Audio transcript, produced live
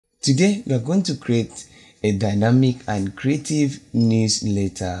Today we are going to create a dynamic and creative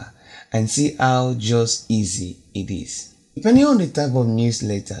newsletter and see how just easy it is. Depending on the type of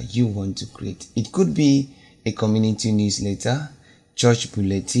newsletter you want to create, it could be a community newsletter, church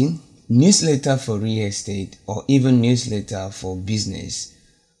bulletin, newsletter for real estate, or even newsletter for business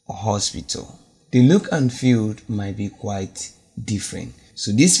or hospital. The look and feel might be quite different.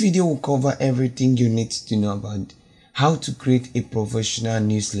 So this video will cover everything you need to know about how to create a professional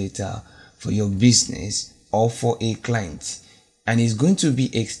newsletter for your business or for a client, and it's going to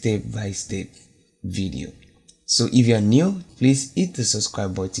be a step-by-step video. So if you are new, please hit the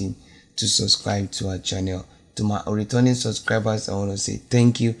subscribe button to subscribe to our channel. To my returning subscribers, I want to say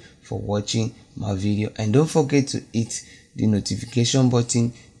thank you for watching my video, and don't forget to hit the notification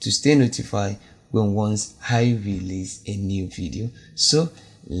button to stay notified when once I release a new video. So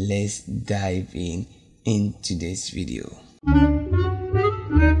let's dive in today's video.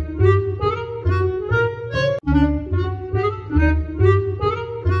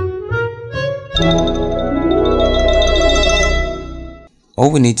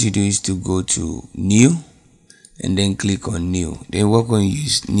 All we need to do is to go to new and then click on new. Then we're going to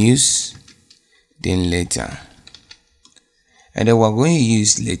use news, then letter. And then we're going to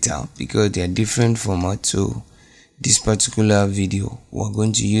use letter because they are different formats. So this particular video, we're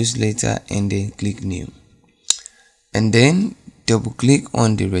going to use letter and then click new. And then double click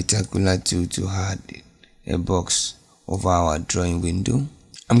on the rectangular tool to add a box over our drawing window.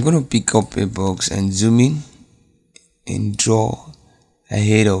 I'm going to pick up a box and zoom in and draw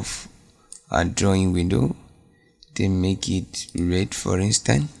ahead of our drawing window. Then make it red, for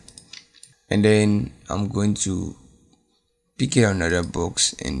instance. And then I'm going to pick another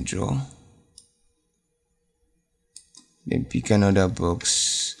box and draw. Then pick another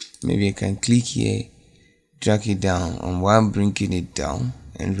box. Maybe I can click here, drag it down, and while bringing it down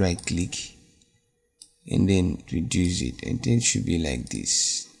and right click and then reduce it, and then it should be like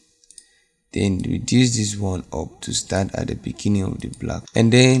this. Then reduce this one up to start at the beginning of the block.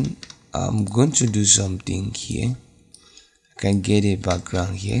 And then I'm going to do something here. I can get a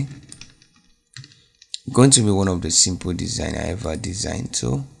background here. Going to be one of the simple design I ever designed.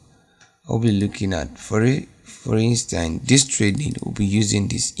 So I'll be looking at, for instance, this trading will be using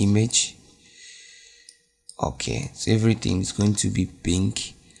this image. Okay, so everything is going to be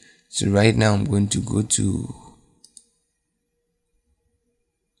pink. So right now I'm going to go to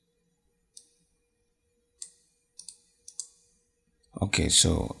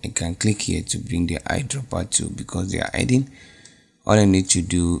so I can click here to bring the eyedropper tool because they are hiding. All I need to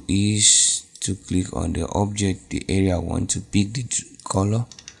do is to click on the object, the area I want to pick the color,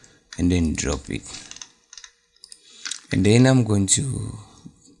 and then drop it. And then I'm going to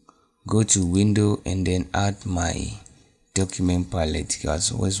go to window and then add my document palette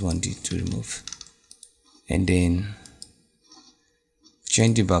because I always wanted to remove. And then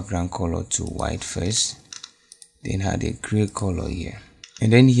change the background color to white first, then add a gray color here.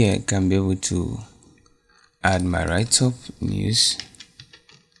 And then here I can be able to add my write-up news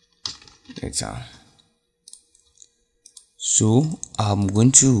letter. So I'm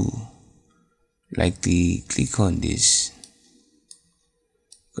going to click on this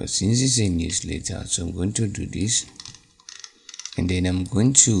because since it's a newsletter, so I'm going to do this, and then I'm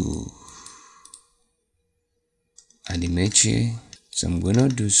going to add image here. So I'm going to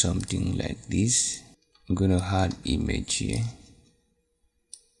do something like this. I'm going to add image here.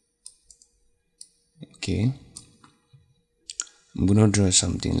 Okay, I'm going to draw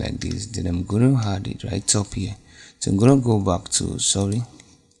something like this. Then I'm going to add it right up here. So I'm going to go back to,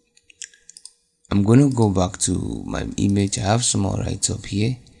 I'm going to go back to my image. I have some more right up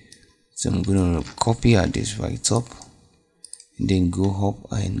here. So I'm going to copy out this right up and then go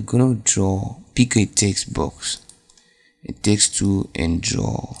up and going to pick a text box, a text tool, and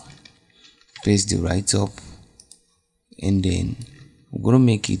draw. Place the right up, and then I'm going to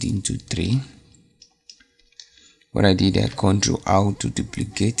make it into 3. What I did, I control out to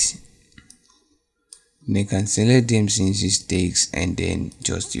duplicate. And I can select them since it's text and then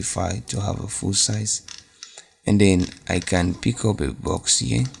justify to have a full size. And then I can pick up a box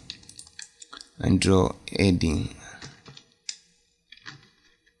here and draw heading.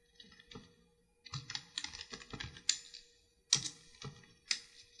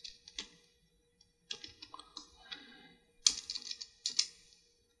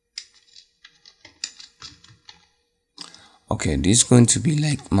 Okay, this is going to be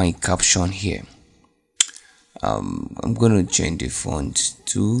like my caption here. I'm going to change the font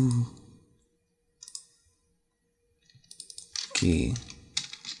to okay.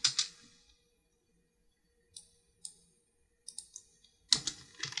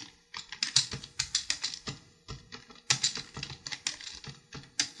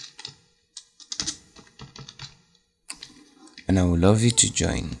 and I would love you to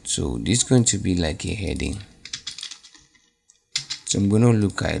join. So this is going to be like a heading. So I'm going to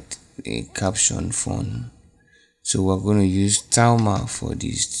look at a caption font. So we're going to use Talma for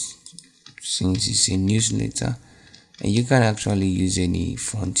this, since it's a newsletter, and you can actually use any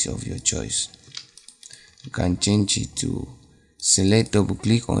font of your choice. You can change it to select, double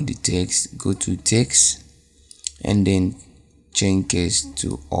click on the text, go to text, and then change case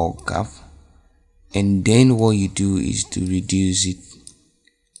to all cap. And then what you do is to reduce it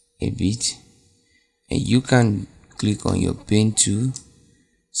a bit, and you can click on your pen tool,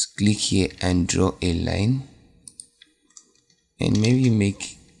 click here and draw a line, and maybe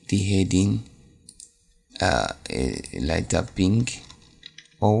make the heading a lighter pink,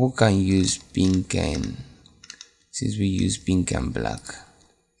 or we can use pink, and since we use pink and black,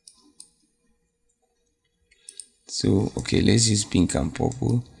 so okay, let's use pink and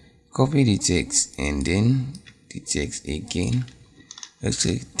purple. Copy the text and then the text again.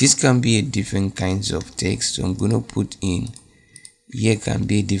 Okay, this can be a different kinds of text, so I'm going to put in here can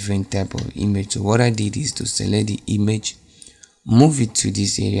be a different type of image. So what I did is to select the image, move it to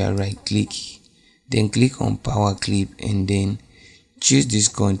this area, right click, then click on power clip, and then choose this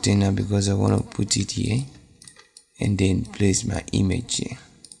container because I want to put it here, and then place my image here,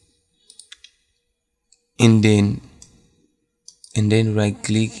 and then right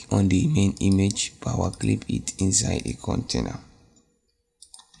click on the main image, power clip it inside a container.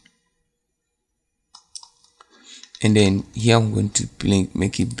 And then here I'm going to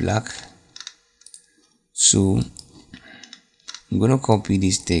make it black. So I'm going to copy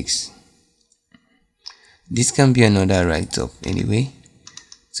this text. This can be another write-up anyway.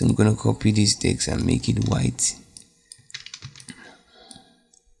 So I'm going to copy this text and make it white.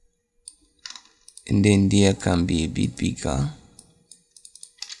 And then there can be a bit bigger.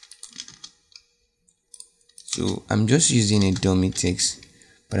 So I'm just using a dummy text,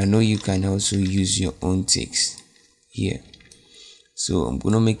 but I know you can also use your own text here. So I'm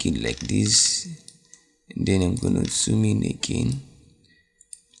gonna make it like this, and then I'm gonna zoom in again.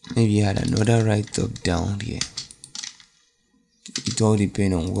 Maybe add another write-up down here. It all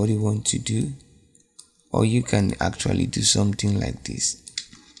depends on what you want to do, or you can actually do something like this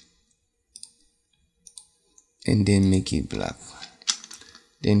and then make it black.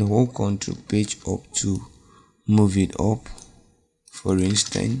 Then hold Ctrl page up to move it up, for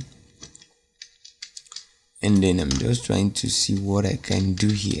instance. And then I'm just trying to see what I can do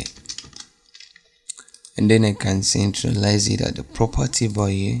here, and then I can centralize it at the property bar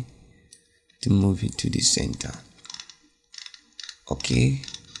here to move it to the center. Okay,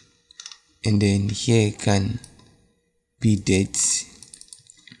 and then here can be date.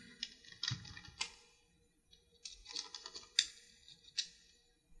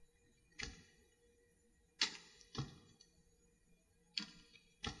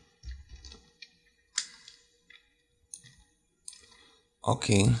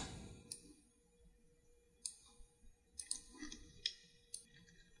 Okay,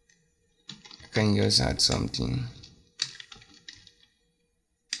 I can just add something.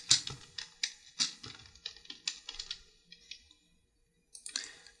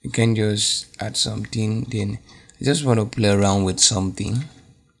 You can just add something. Then I just want to play around with something.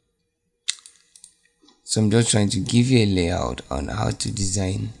 So I'm just trying to give you a layout on how to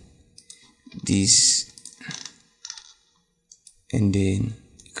design this. And then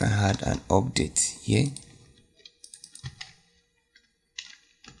you can add an update here.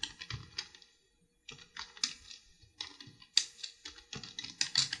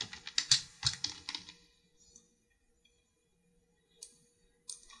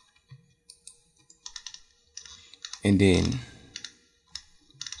 And then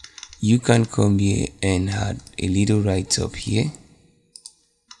you can come here and add a little write-up here.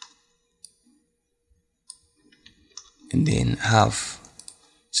 And then have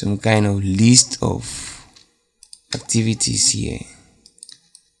some kind of list of activities here.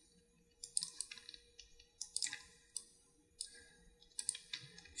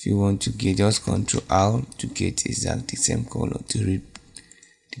 If you want to get, just Ctrl R to get exactly the same color to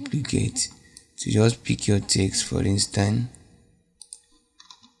duplicate. So just pick your text, for instance.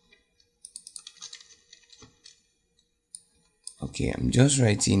 Okay, I'm just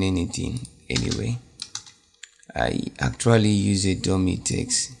writing anything anyway. I actually use a dummy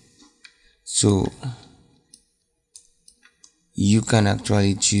text, so you can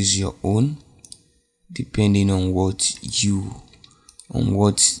actually choose your own depending on what you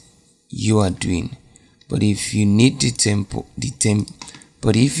are doing. But if you need the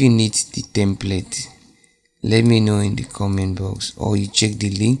template, let me know in the comment box, or you check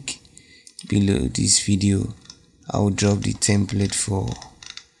the link below this video I'll drop the template for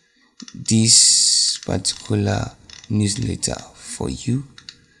this particular newsletter for you.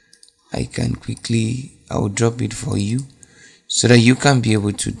 I'll drop it for you so that you can be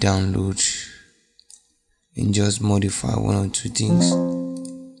able to download and just modify one or two things.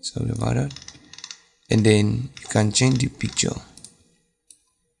 Sorry about that. And then you can change the picture.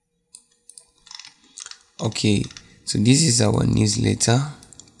 Okay, so this is our newsletter.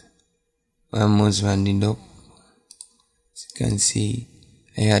 I'm almost rounding up. As you can see,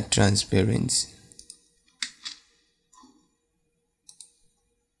 I had transparency.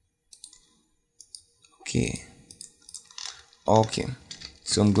 Okay,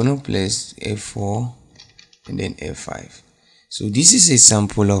 so I'm gonna place F4 and then F5. So this is a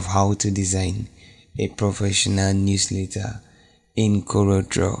sample of how to design a professional newsletter in Corel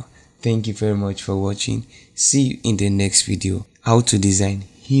Draw. Thank you very much for watching. See you in the next video, how to design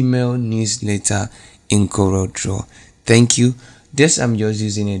email newsletter in Corel Draw. Thank you. This I'm just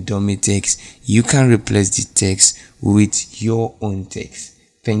using a dummy text. You can replace the text with your own text.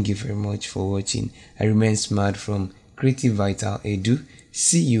 Thank you very much for watching. I remain smart from Creative Vital Edu.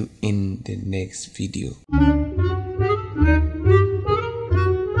 See you in the next video.